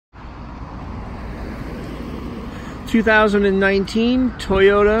2019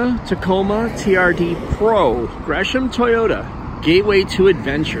 Toyota Tacoma TRD Pro. Gresham Toyota, gateway to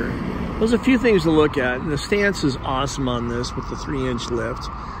adventure. There's a few things to look at. The stance is awesome on this with the 3-inch lift.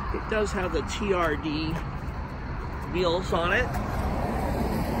 It does have the TRD wheels on it.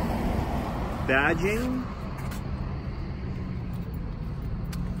 Badging.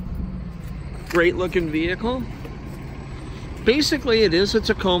 Great looking vehicle. Basically it is a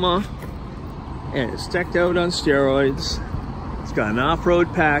Tacoma and it's decked out on steroids. It's got an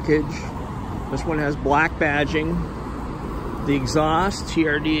off-road package. This one has black badging. The exhaust,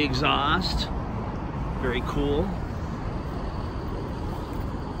 TRD exhaust. Very cool.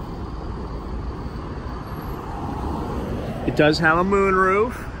 It does have a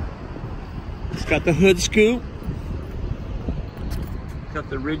moonroof. It's got the hood scoop. Got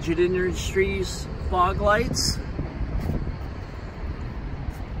the Rigid Industries fog lights.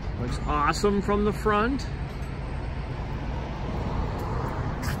 Looks awesome from the front.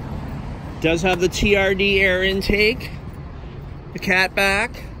 Does have the TRD air intake, the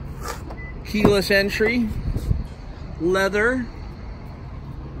catback, keyless entry, leather,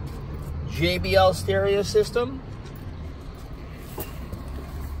 JBL stereo system.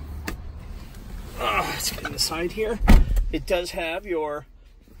 Let's get inside here. It does have your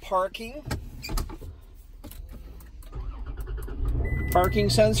parking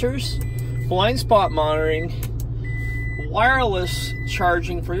sensors, blind spot monitoring, wireless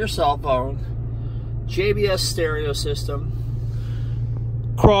charging for your cell phone, JBS stereo system,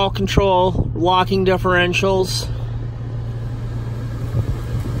 crawl control, locking differentials.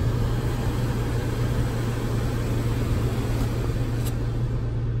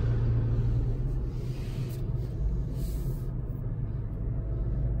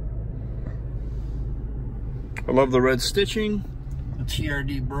 I love the red stitching, the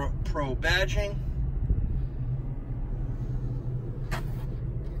TRD Pro badging.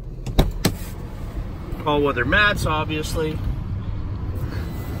 All weather mats, obviously.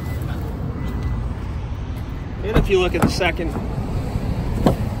 And if you look at the second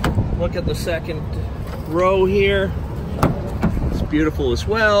row here, it's beautiful as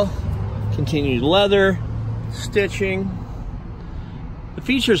well. Continued leather, stitching. The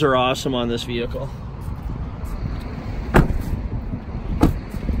features are awesome on this vehicle.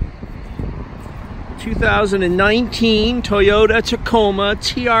 The 2019 Toyota Tacoma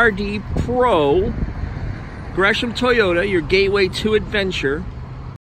TRD Pro. Gresham Toyota, your gateway to adventure.